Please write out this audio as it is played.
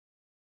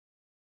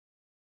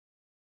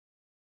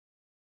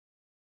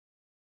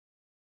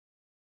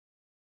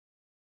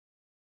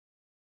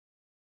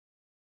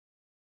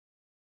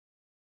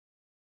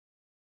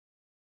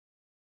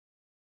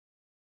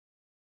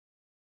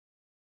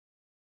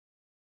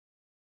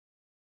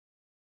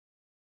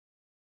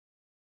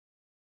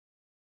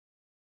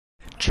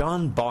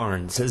John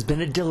Barnes has been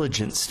a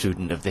diligent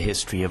student of the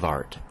history of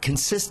art.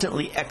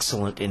 Consistently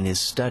excellent in his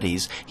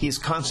studies, he has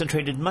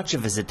concentrated much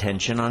of his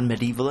attention on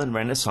medieval and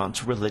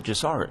Renaissance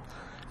religious art.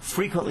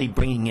 Frequently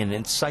bringing in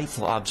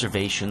insightful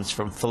observations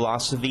from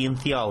philosophy and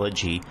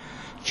theology,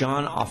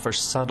 John offers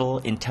subtle,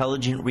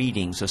 intelligent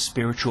readings of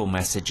spiritual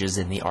messages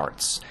in the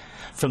arts.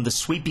 From the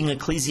sweeping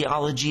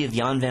ecclesiology of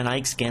Jan van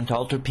Eyck's Ghent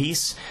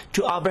altarpiece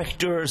to Albrecht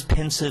Dürer's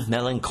pensive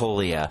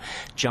Melancholia,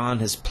 John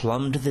has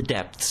plumbed the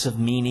depths of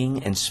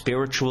meaning and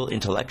spiritual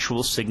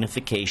intellectual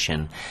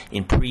signification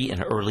in pre-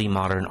 and early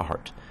modern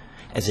art.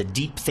 As a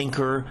deep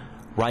thinker,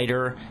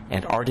 writer,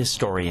 and art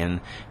historian,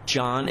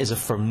 John is a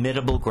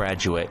formidable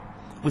graduate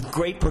with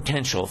great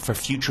potential for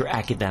future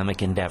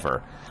academic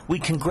endeavor. We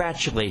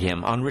congratulate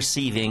him on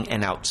receiving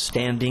an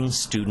Outstanding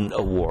Student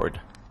Award.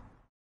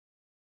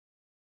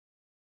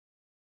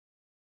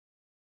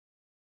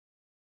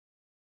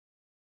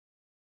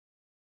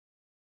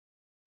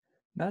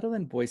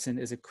 Madeleine Boyson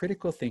is a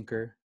critical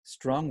thinker,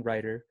 strong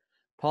writer,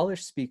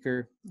 polished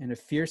speaker, and a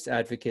fierce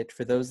advocate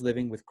for those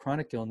living with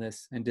chronic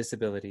illness and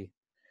disability.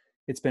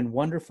 It's been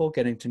wonderful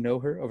getting to know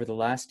her over the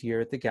last year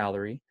at the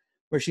gallery,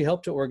 where she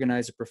helped to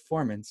organize a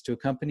performance to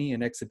accompany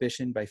an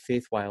exhibition by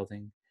Faith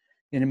Wilding,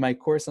 and in my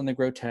course on the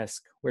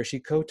grotesque, where she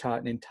co-taught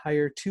an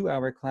entire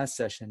 2-hour class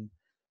session,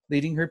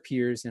 leading her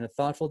peers in a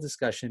thoughtful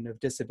discussion of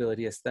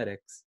disability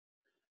aesthetics.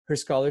 Her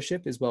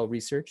scholarship is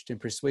well-researched and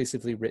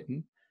persuasively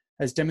written,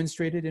 as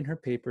demonstrated in her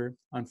paper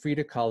on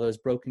Frida Kahlo's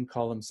broken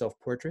column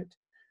self-portrait,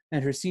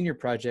 and her senior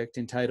project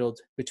entitled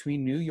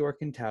Between New York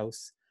and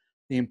Taos,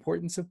 The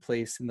Importance of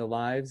Place in the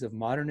Lives of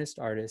Modernist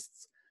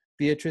Artists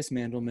Beatrice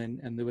Mandelman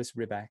and Louis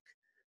Riback.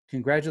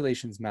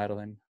 Congratulations,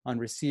 Madeleine, on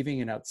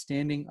receiving an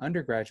Outstanding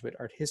Undergraduate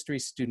Art History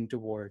Student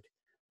Award.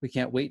 We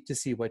can't wait to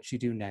see what you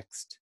do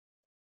next.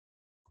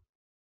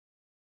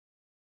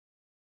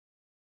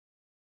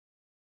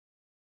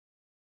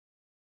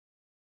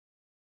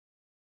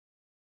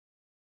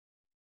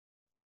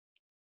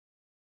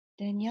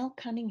 Danielle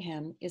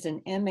Cunningham is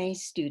an MA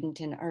student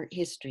in art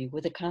history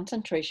with a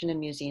concentration in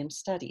museum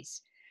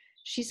studies.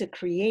 She's a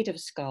creative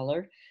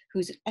scholar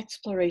whose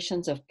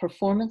explorations of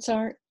performance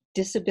art,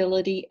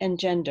 disability, and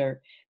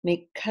gender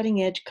make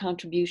cutting-edge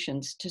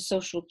contributions to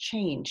social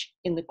change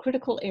in the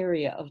critical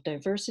area of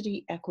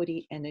diversity,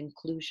 equity, and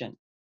inclusion.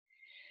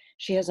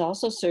 She has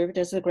also served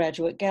as the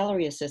graduate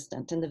gallery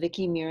assistant in the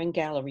Vicki Mirren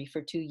Gallery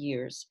for 2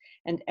 years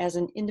and as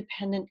an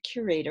independent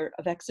curator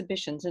of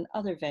exhibitions in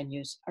other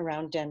venues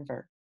around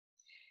Denver.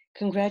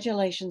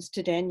 Congratulations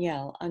to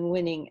Danielle on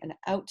winning an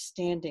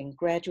Outstanding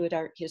Graduate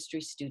Art History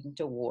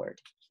Student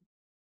Award.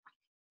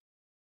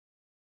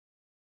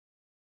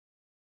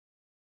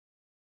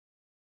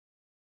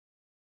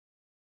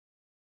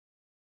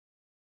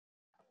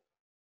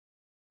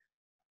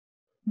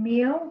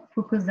 Mio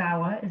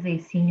Fukuzawa is a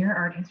senior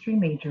art history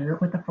major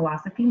with a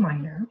philosophy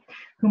minor,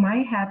 whom I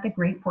had the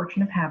great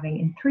fortune of having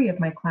in 3 of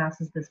my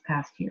classes this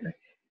past year.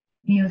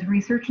 Mio's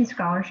research and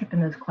scholarship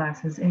in those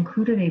classes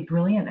included a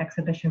brilliant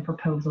exhibition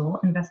proposal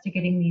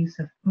investigating the use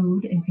of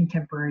food in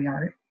contemporary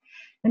art.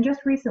 And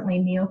just recently,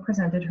 Mio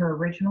presented her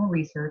original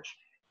research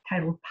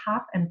titled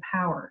Pop and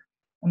Power,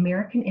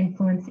 American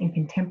Influence in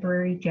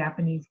Contemporary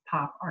Japanese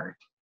Pop Art.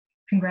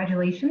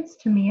 Congratulations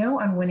to Mio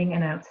on winning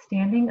an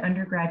Outstanding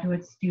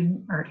Undergraduate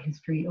Student Art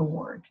History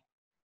Award.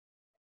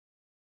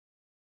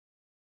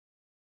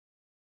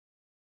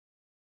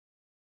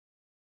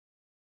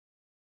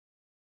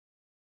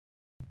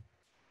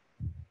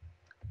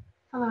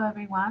 Hello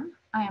everyone,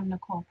 I am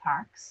Nicole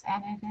Parks,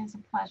 and it is a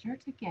pleasure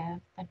to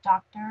give the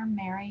Dr.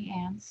 Mary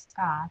Ann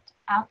Scott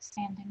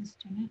Outstanding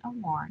Student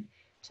Award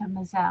to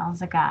Mazel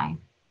Zagai.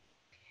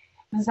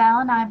 Mazel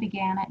and I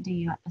began at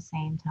DU at the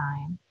same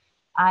time.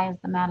 I as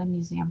the Madden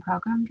Museum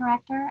Program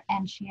Director,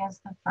 and she as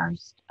the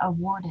first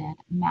awarded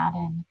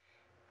Madden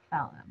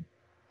Fellow.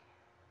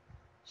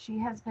 She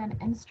has been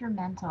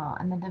instrumental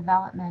in the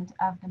development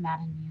of the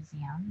Madden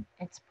Museum,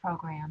 its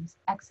programs,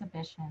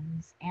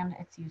 exhibitions, and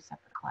its use of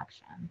the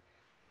collection.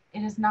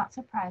 It is not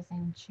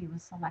surprising she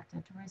was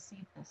selected to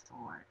receive this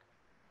award.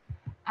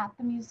 At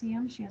the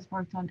museum, she has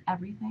worked on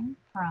everything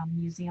from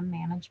museum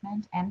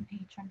management and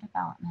patron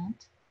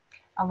development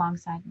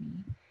alongside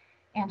me,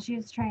 and she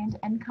has trained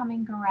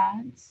incoming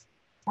grads,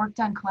 worked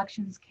on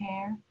collections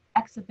care,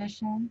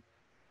 exhibition,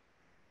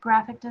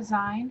 graphic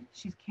design.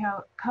 She's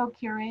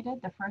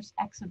co-curated the first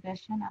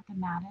exhibition at the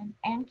Madden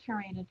and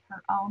curated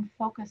her own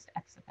focused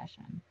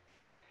exhibition.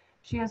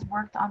 She has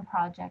worked on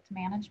project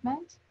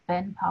management,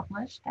 been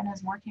published, and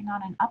is working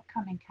on an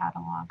upcoming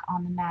catalog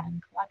on the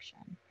Madden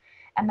collection.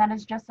 And that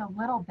is just a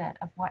little bit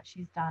of what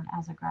she's done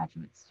as a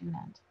graduate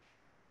student.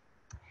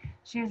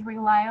 She is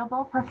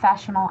reliable,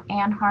 professional,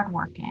 and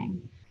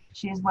hardworking.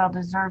 She is well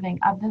deserving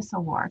of this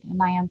award,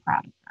 and I am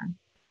proud of her.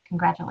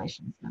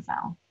 Congratulations,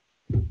 Mazel.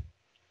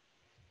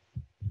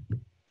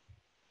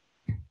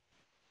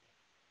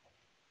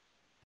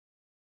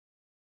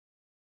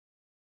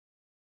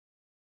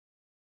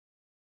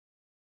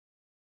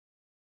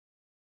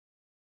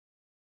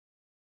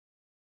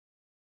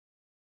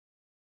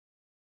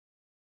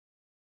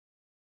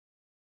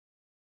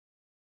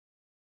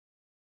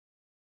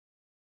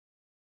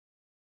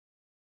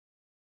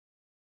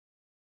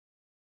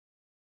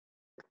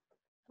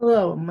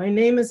 Hello, my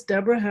name is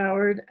Deborah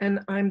Howard,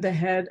 and I'm the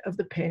head of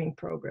the painting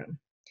program.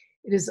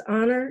 It is an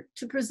honor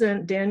to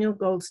present Daniel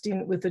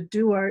Goldstein with the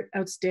DuArt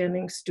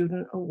Outstanding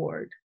Student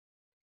Award.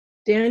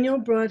 Daniel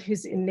brought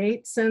his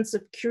innate sense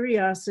of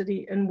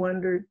curiosity and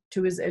wonder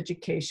to his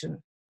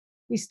education.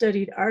 He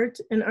studied art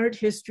and art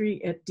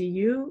history at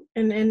DU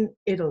and in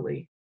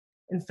Italy,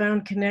 and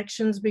found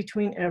connections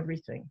between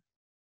everything.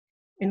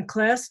 In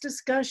class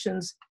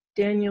discussions,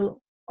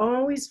 Daniel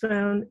always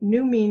found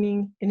new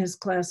meaning in his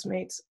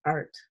classmates'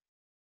 art.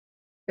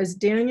 As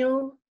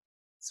Daniel's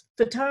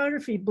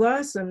photography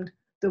blossomed,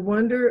 the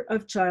wonder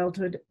of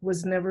childhood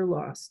was never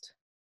lost.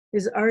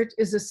 His art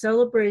is a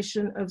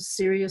celebration of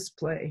serious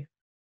play.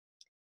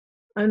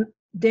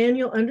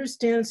 Daniel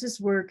understands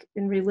his work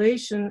in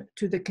relation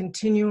to the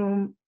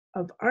continuum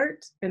of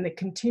art and the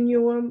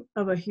continuum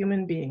of a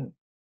human being.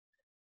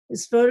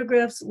 His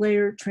photographs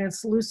layer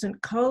translucent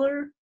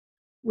color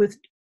with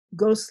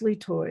ghostly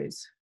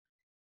toys.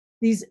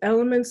 These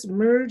elements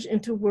merge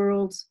into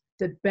worlds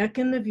that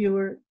beckon the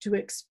viewer to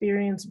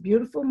experience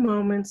beautiful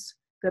moments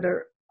that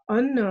are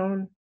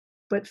unknown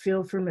but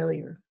feel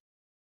familiar.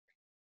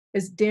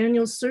 As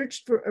Daniel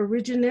searched for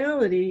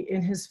originality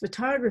in his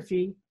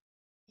photography,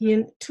 he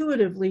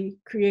intuitively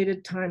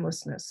created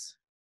timelessness.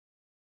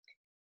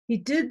 He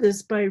did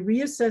this by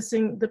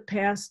reassessing the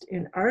past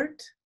in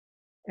art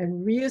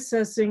and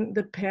reassessing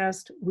the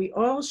past we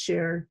all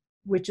share,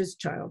 which is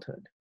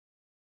childhood.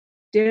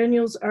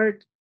 Daniel's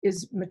art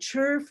is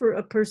mature for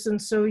a person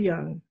so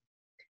young,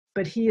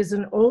 but he is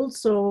an old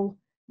soul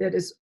that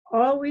is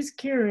always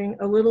carrying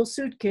a little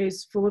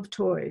suitcase full of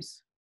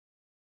toys.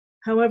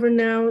 However,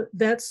 now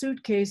that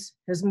suitcase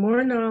has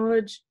more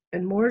knowledge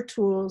and more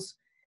tools,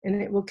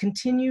 and it will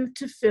continue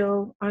to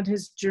fill on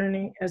his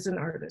journey as an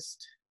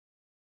artist.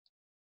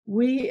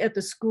 We at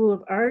the School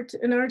of Art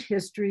and Art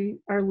History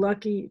are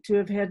lucky to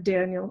have had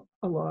Daniel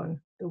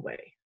along the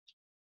way.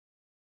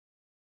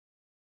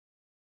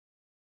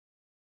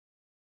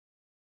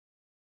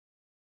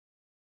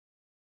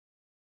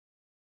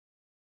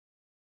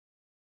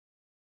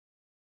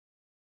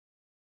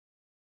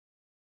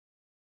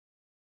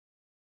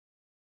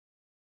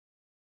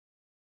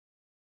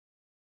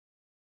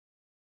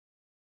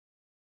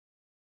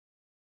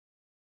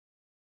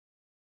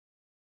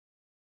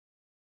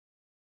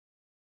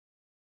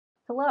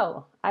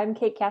 Hello, I'm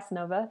Kate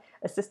Casanova,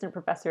 Assistant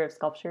Professor of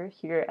Sculpture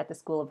here at the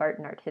School of Art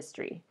and Art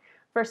History.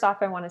 First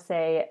off, I want to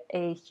say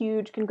a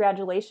huge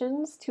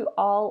congratulations to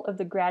all of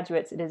the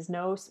graduates. It is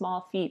no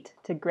small feat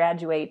to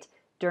graduate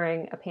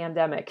during a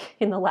pandemic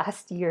in the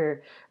last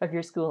year of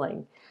your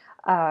schooling.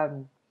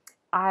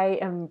 I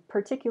am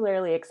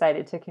particularly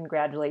excited to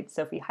congratulate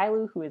Sophie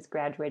Hailu, who is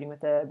graduating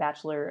with a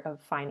Bachelor of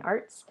Fine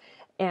Arts.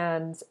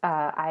 And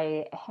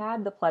I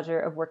had the pleasure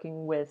of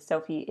working with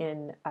Sophie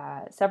in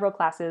several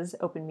classes,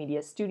 Open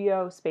Media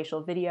Studio,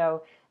 Spatial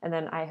Video, and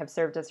then I have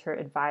served as her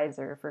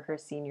advisor for her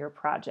senior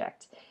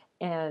project.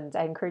 And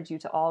I encourage you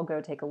to all go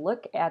take a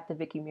look at the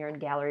Vicki Mirren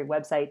Gallery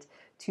website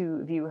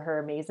to view her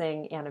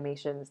amazing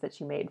animations that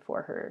she made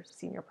for her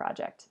senior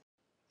project.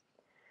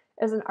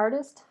 As an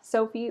artist,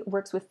 Sophie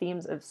works with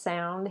themes of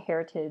sound,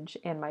 heritage,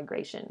 and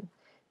migration.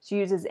 She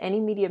uses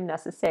any medium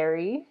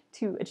necessary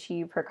to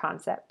achieve her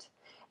concept.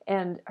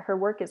 And her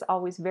work is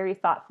always very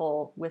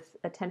thoughtful, with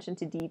attention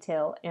to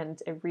detail and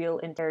a real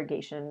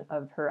interrogation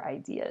of her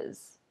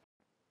ideas.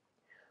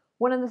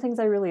 One of the things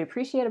I really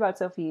appreciate about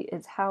Sophie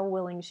is how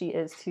willing she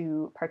is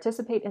to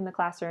participate in the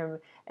classroom,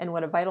 and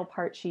what a vital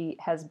part she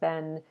has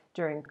been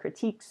during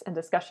critiques and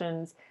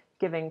discussions,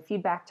 giving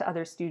feedback to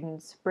other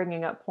students,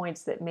 bringing up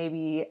points that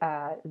maybe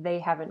they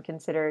haven't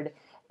considered,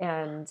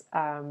 and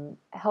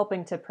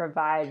helping to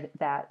provide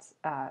that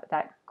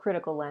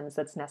critical lens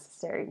that's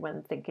necessary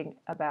when thinking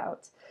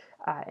about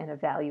and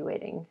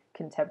evaluating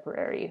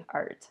contemporary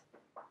art.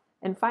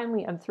 And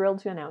finally, I'm thrilled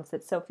to announce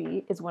that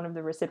Sophie is one of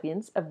the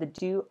recipients of the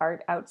DuArt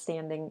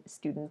Outstanding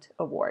Student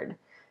Award.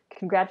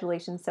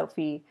 Congratulations,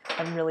 Sophie.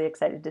 I'm really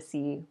excited to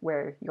see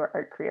where your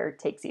art career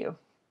takes you.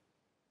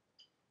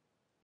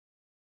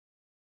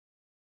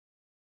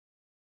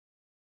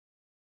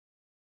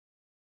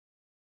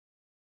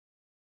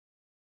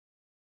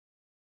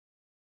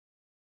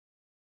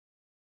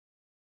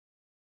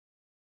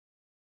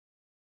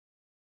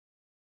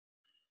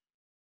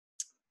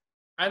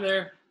 Hi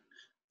there.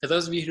 For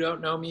those of you who don't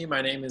know me,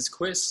 my name is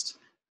Quist,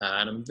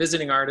 and I'm a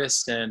visiting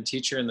artist and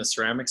teacher in the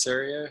ceramics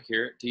area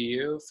here at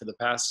DU for the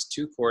past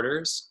 2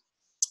 quarters.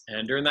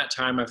 And during that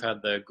time, I've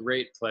had the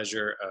great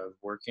pleasure of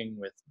working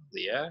with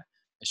Leah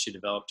as she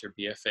developed her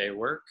BFA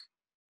work.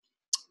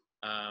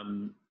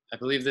 I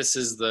believe this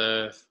is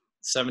the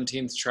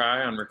 17th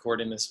try on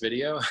recording this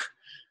video,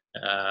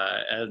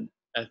 and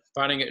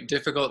finding it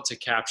difficult to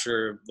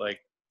capture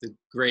like the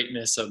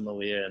greatness of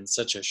Malia in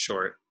such a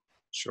short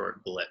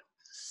blip.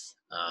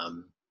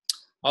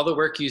 All the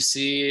work you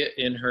see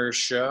in her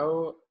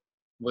show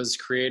was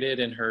created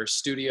in her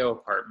studio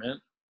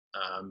apartment.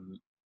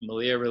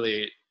 Malia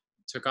really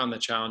took on the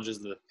challenges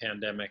of the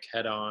pandemic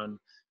head on,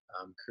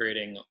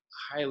 creating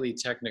highly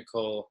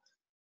technical,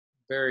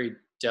 very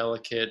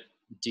delicate,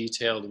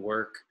 detailed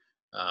work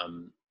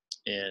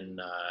in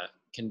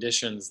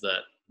conditions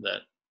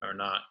that are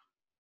not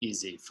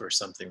easy for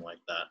something like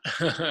that.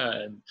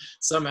 And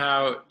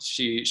somehow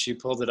she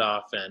pulled it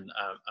off, and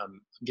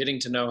I'm getting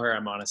to know her.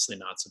 I'm honestly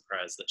not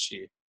surprised that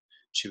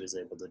she was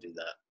able to do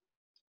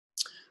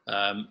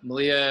that.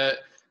 Malia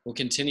will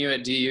continue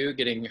at DU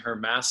getting her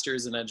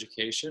master's in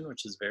education,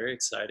 which is very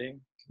exciting.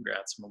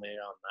 Congrats, Malia,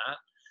 on that.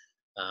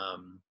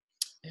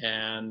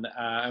 And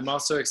I'm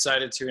also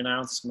excited to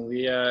announce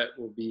Malia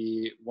will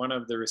be one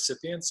of the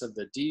recipients of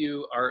the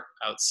DU Art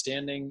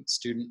Outstanding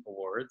Student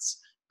Awards.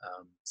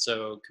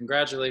 So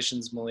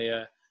congratulations,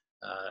 Malia.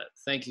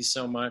 Thank you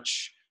so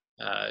much.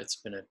 It's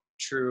been a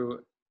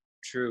true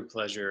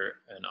pleasure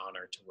and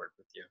honor to work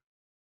with you.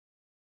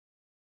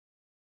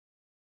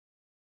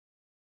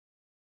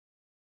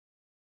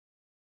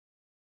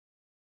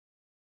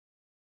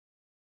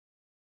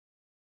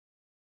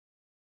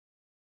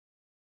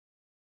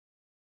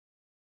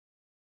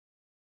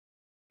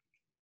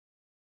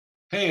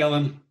 Hey,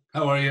 Ellen,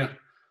 how are you?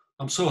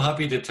 I'm so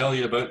happy to tell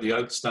you about the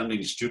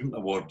Outstanding Student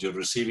Award you're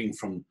receiving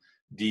from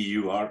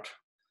DU Art.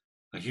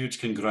 A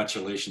huge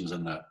congratulations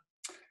on that.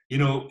 You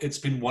know, it's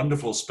been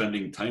wonderful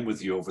spending time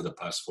with you over the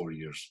past 4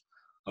 years.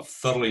 I've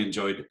thoroughly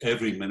enjoyed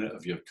every minute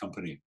of your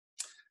company.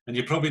 And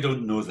you probably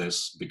don't know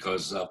this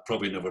because I've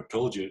probably never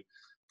told you,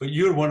 but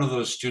you're one of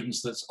those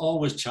students that's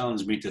always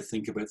challenged me to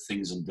think about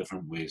things in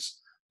different ways.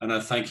 And I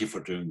thank you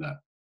for doing that.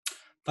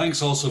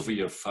 Thanks also for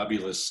your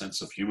fabulous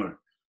sense of humor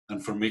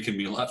and for making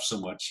me laugh so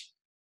much.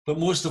 But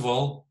most of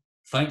all,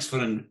 thanks for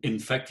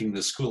infecting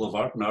the School of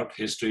Art and Art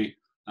History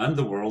and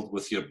the world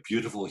with your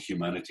beautiful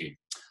humanity.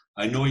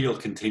 I know you'll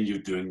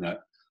continue doing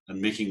that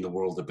and making the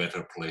world a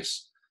better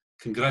place.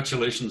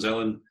 Congratulations,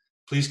 Ellen.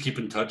 Please keep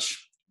in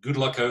touch. Good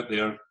luck out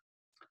there.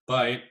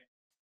 Bye.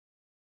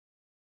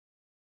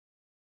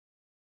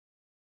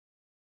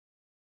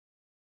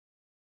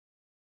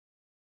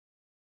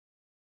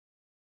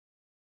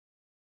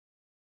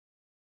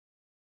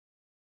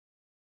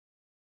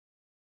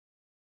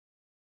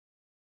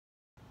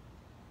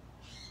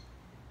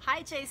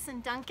 Hi,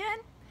 Jason Duncan.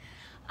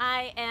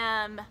 I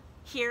am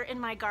here in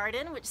my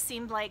garden, which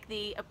seemed like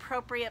the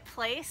appropriate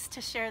place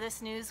to share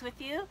this news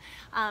with you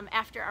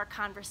after our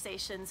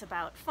conversations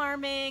about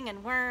farming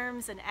and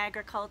worms and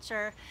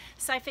agriculture.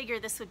 So I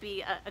figured this would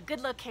be a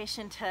good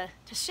location to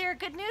share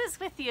good news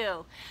with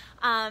you.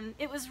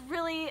 It was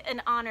really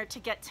an honor to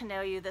get to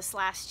know you this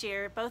last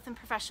year, both in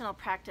professional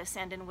practice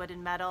and in wood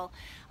and metal.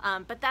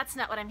 But that's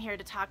not what I'm here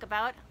to talk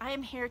about. I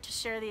am here to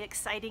share the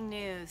exciting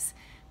news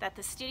that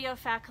the studio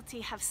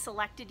faculty have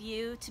selected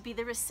you to be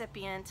the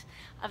recipient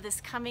of this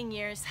coming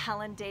year's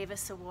Helen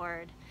Davis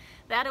Award.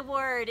 That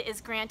award is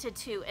granted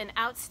to an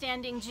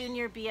outstanding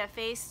junior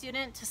BFA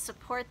student to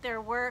support their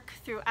work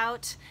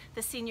throughout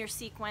the senior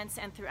sequence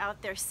and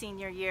throughout their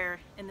senior year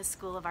in the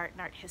School of Art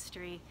and Art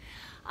History.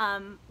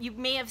 You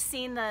may have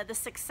seen the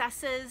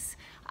successes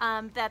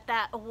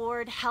that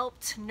award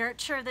helped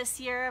nurture this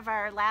year of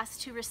our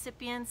last two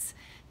recipients,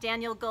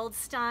 Daniel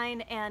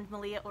Goldstein and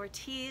Malia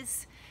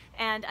Ortiz.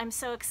 And I'm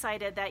so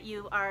excited that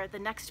you are the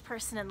next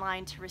person in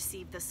line to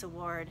receive this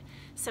award.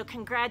 So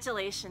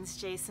congratulations,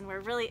 Jason. We're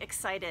really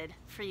excited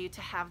for you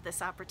to have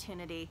this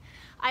opportunity.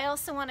 I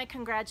also want to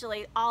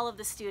congratulate all of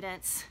the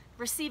students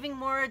receiving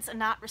awards and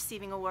not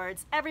receiving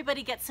awards.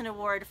 Everybody gets an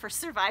award for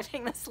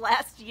surviving this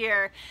last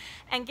year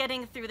and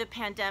getting through the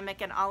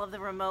pandemic and all of the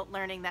remote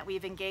learning that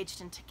we've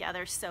engaged in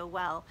together so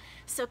well.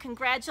 So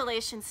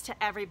congratulations to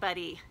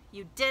everybody.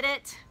 You did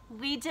it.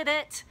 We did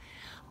it.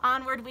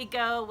 Onward we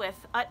go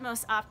with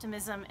utmost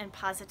optimism and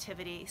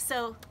positivity.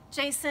 So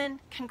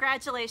Jason,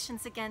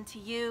 congratulations again to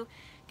you.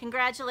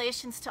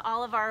 Congratulations to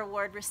all of our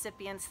award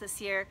recipients this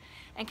year.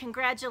 And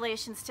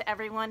congratulations to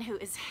everyone who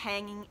is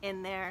hanging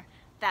in there.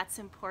 That's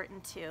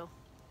important too.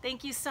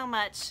 Thank you so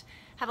much.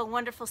 Have a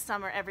wonderful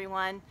summer,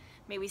 everyone.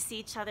 May we see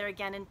each other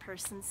again in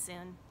person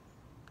soon.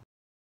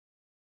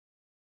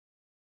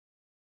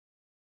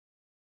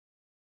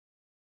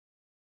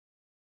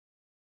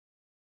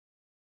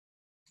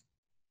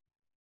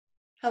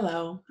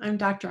 Hello, I'm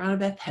Dr.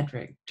 Annabeth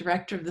Hedrick,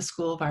 Director of the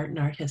School of Art and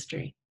Art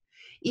History.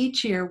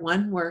 Each year,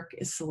 one work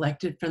is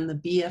selected from the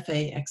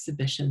BFA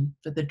exhibition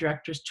for the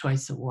Director's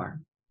Choice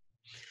Award.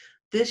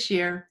 This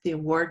year, the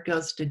award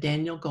goes to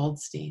Daniel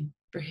Goldstein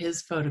for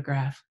his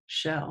photograph,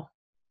 Shell.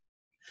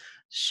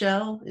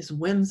 Shell is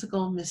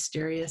whimsical,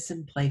 mysterious,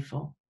 and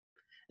playful.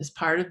 As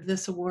part of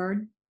this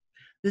award,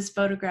 this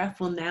photograph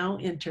will now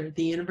enter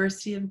the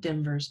University of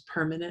Denver's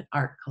permanent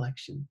art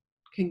collection.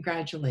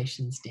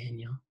 Congratulations,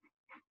 Daniel.